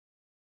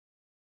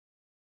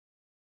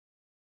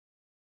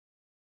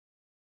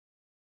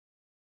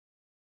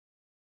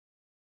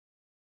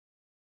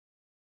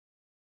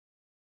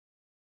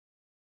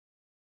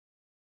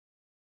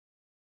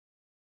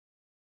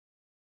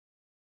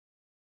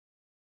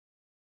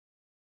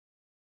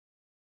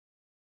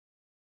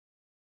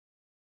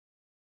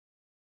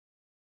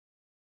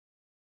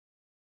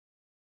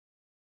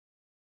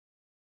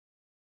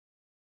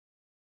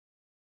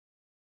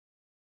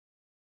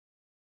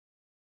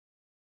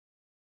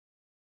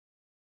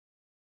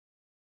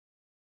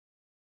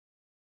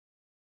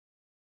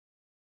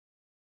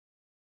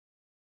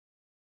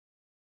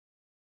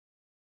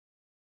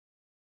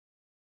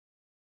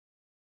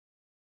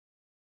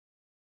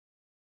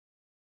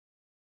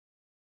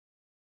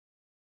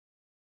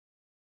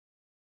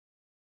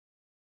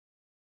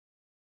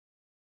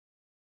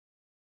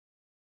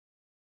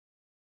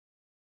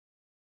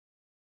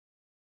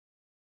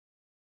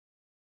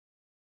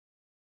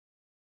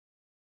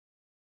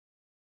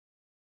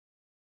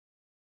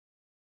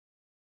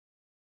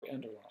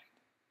underlined.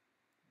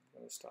 I'm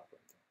going to stop right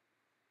there.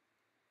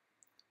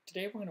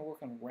 Today we're going to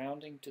work on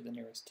rounding to the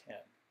nearest 10.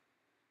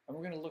 And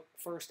we're going to look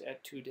first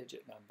at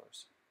two-digit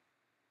numbers.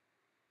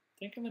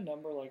 Think of a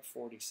number like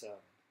 47.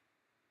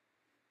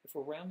 If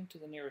we're rounding to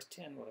the nearest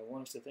 10, what I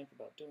want us to think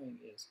about doing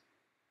is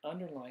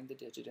underline the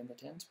digit in the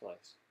tens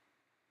place.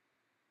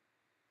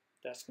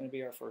 That's going to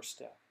be our first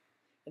step.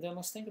 And then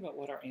let's think about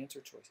what our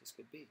answer choices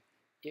could be.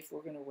 If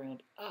we're going to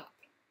round up,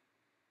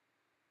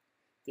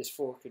 this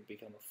 4 could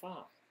become a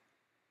 5.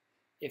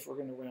 If we're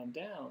going to round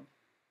down,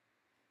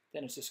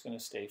 then it's just going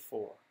to stay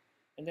 4.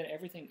 And then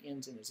everything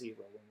ends in a 0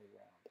 when we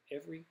round.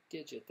 Every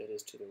digit that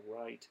is to the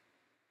right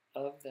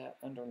of that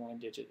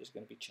underlined digit is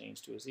going to be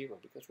changed to a 0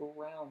 because we're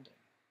rounding.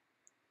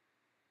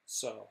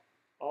 So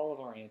all of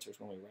our answers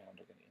when we round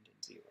are going to end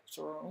in 0.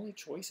 So our only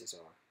choices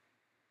are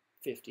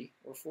 50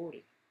 or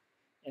 40.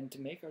 And to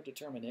make our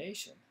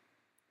determination,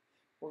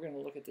 we're going to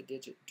look at the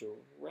digit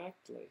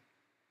directly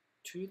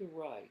to the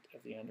right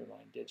of the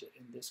underlined digit.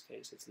 In this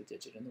case, it's the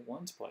digit in the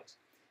ones place.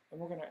 And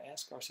we're going to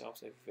ask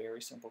ourselves a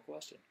very simple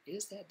question.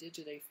 Is that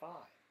digit a 5,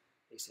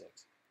 a 6,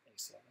 a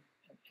 7,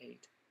 an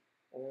 8,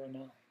 or a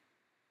 9?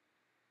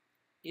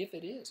 If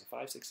it is a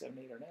 5, 6, 7,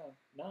 8, or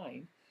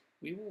 9,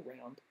 we will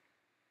round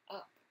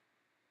up.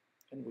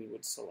 And we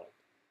would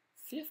select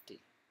 50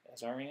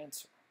 as our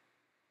answer.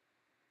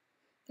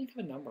 Think of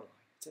a number line.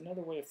 It's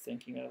another way of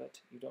thinking of it.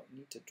 You don't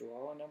need to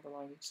draw a number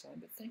line each time,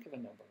 but think of a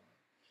number line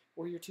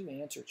where your two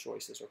answer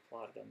choices are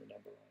plotted on the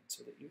number line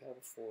so that you have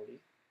a 40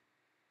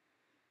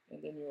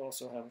 and then you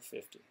also have a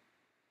 50.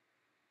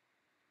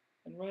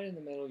 And right in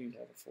the middle you'd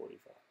have a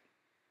 45.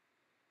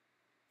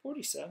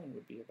 47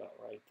 would be about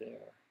right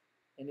there,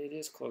 and it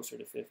is closer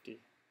to 50.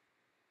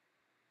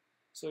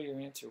 So your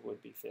answer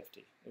would be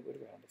 50. It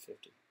would round to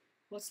 50.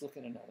 Let's look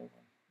at another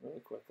one really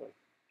quickly.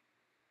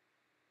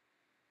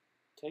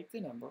 Take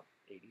the number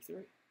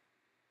 83,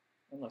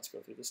 and let's go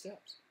through the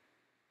steps.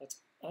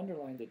 Let's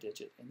underline the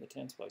digit in the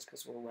tens place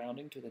because we're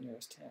rounding to the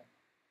nearest 10.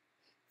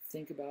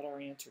 Think about our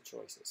answer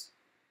choices.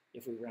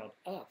 If we round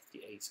up,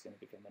 the 8 is going to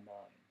become a 9.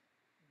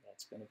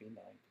 That's going to be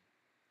 90.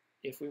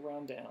 If we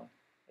round down,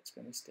 it's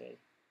going to stay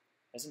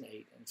as an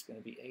 8, and it's going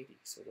to be 80.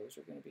 So those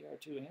are going to be our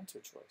two answer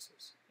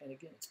choices. And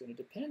again, it's going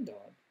to depend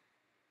on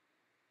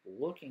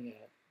looking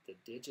at the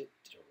digit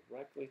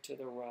directly to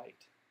the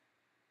right,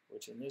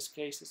 which in this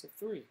case is a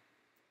 3,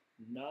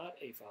 not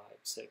a 5,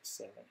 6,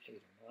 7,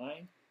 8, or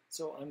 9.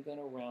 So I'm going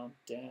to round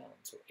down.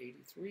 So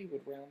 83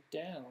 would round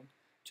down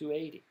to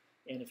 80.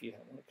 And if you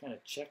want to kind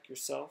of check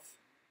yourself,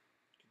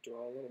 you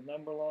draw a little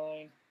number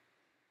line.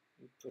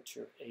 You put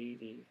your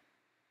 80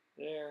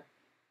 there,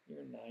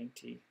 your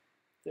 90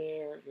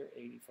 there, your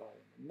 85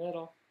 in the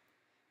middle.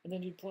 And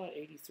then you'd plot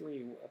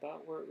 83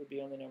 about where it would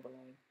be on the number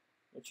line,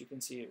 which you can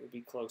see it would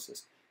be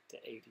closest to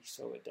 80.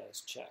 So it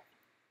does check.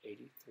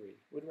 83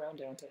 would round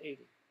down to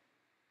 80.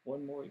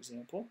 One more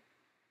example.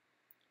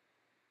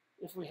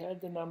 If we had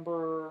the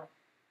number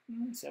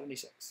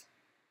 76,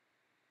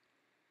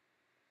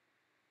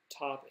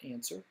 top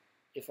answer,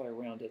 if I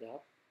rounded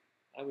up,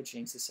 I would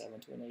change the 7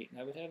 to an 8, and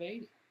I would have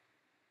 80.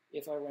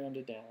 If I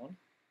rounded down,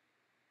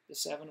 the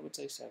 7 would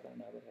say 7,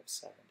 and I would have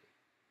 70.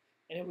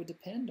 And it would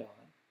depend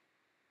on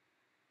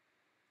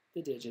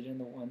the digit in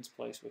the ones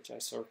place which I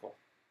circle.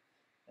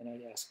 And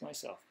I'd ask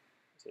myself,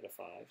 is it a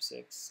 5,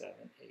 6, 7,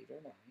 8,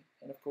 or 9?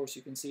 And of course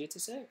you can see it's a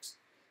 6.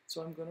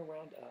 So I'm going to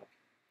round up.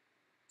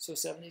 So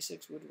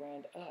 76 would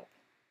round up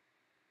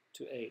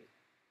to 80.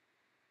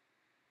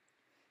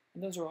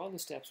 And those are all the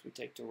steps we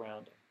take to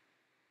rounding.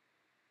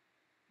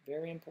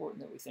 Very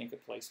important that we think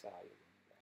of place value.